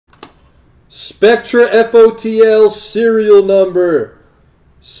Spectra FOTL serial number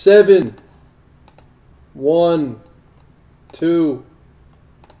 7 1 2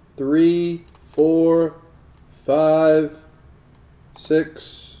 3 4 5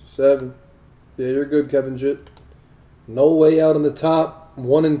 6 7. Yeah, you're good, Kevin Jit. No way out on the top.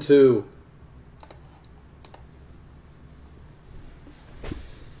 1 and 2.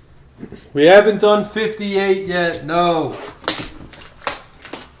 We haven't done 58 yet. No.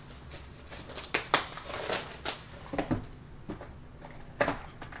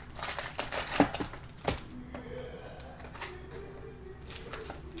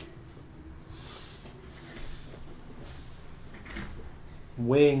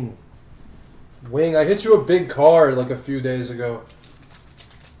 Wing. I hit you a big card like a few days ago.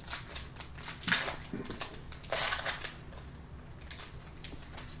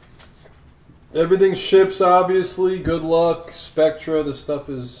 Everything ships, obviously. Good luck. Spectra, this stuff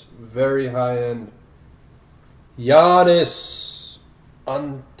is very high-end. Giannis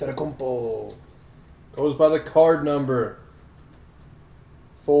Antetokounmpo. Goes by the card number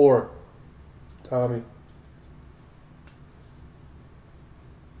 4. Tommy.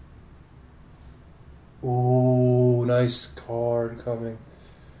 Ooh, nice card coming.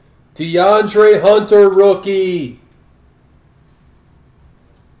 DeAndre Hunter, rookie.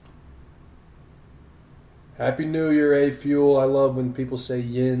 Happy New Year, A-Fuel. I love when people say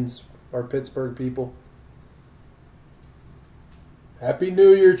yins, our Pittsburgh people. Happy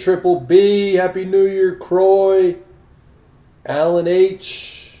New Year, Triple B. Happy New Year, Croy. Alan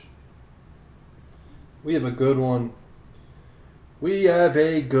H. We have a good one. We have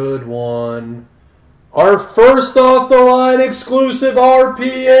a good one. Our first off the line exclusive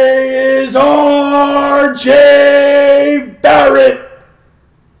RPA is RJ Barrett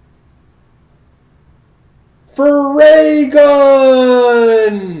for Ray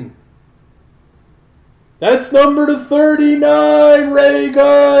Gun. That's number to 39, Ray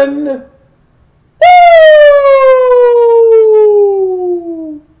Gun.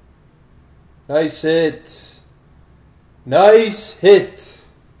 Woo! Nice hit. Nice hit.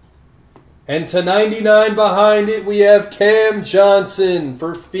 And to 99 behind it, we have Cam Johnson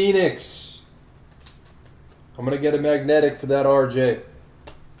for Phoenix. I'm going to get a magnetic for that RJ.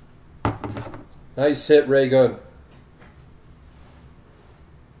 Nice hit, Ray Gun.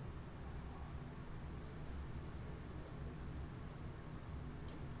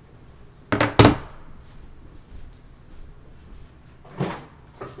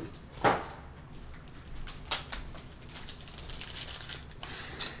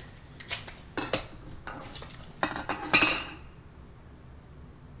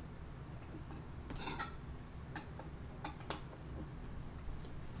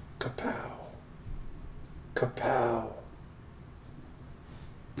 Kapow. Kapow.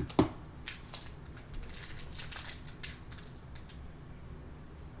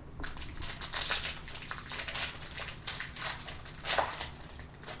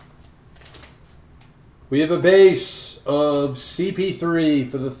 We have a base of CP3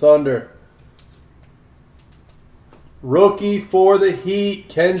 for the Thunder. Rookie for the Heat,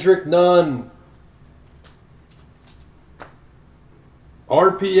 Kendrick Nunn.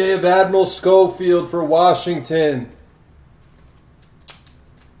 RPA of Admiral Schofield for Washington.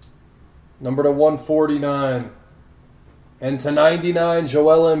 Number to 149. And to 99,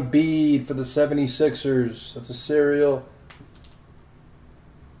 Joel Embiid for the 76ers. That's a serial.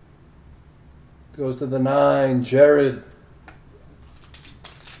 Goes to the 9, Jared.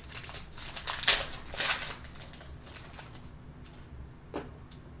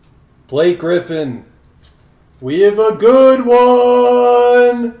 Blake Griffin. We have a good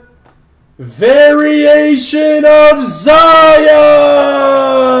one. Variation of Zion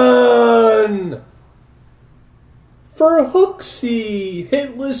for Hooksy.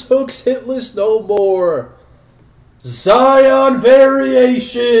 Hitless Hooks, hitless no more. Zion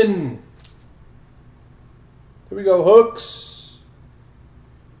variation. Here we go, Hooks.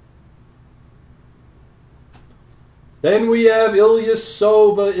 Then we have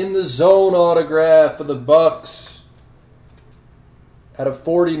Ilyasova in the zone autograph for the Bucks. At a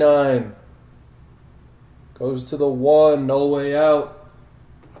 49. Goes to the 1, no way out.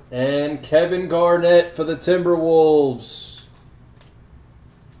 And Kevin Garnett for the Timberwolves.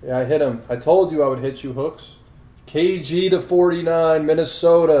 Yeah, I hit him. I told you I would hit you, Hooks. KG to 49,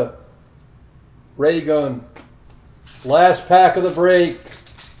 Minnesota. Ray Gun. Last pack of the break.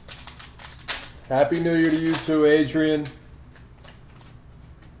 Happy New Year to you too, Adrian.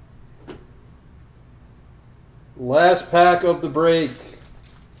 Last pack of the break.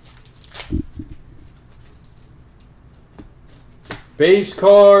 Base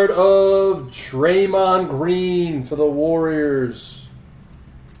card of Draymond Green for the Warriors.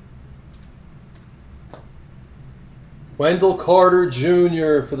 Wendell Carter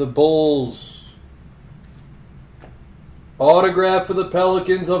Jr. for the Bulls. Autograph for the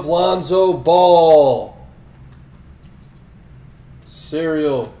Pelicans of Lonzo Ball.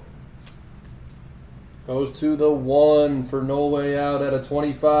 Serial. Goes to the 1 for No Way Out at a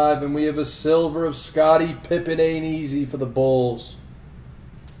 25. And we have a silver of Scottie Pippen Ain't Easy for the Bulls.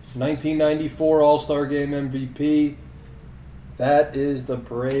 1994 All-Star Game MVP. That is the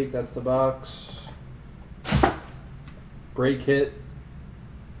break. That's the box. Break hit.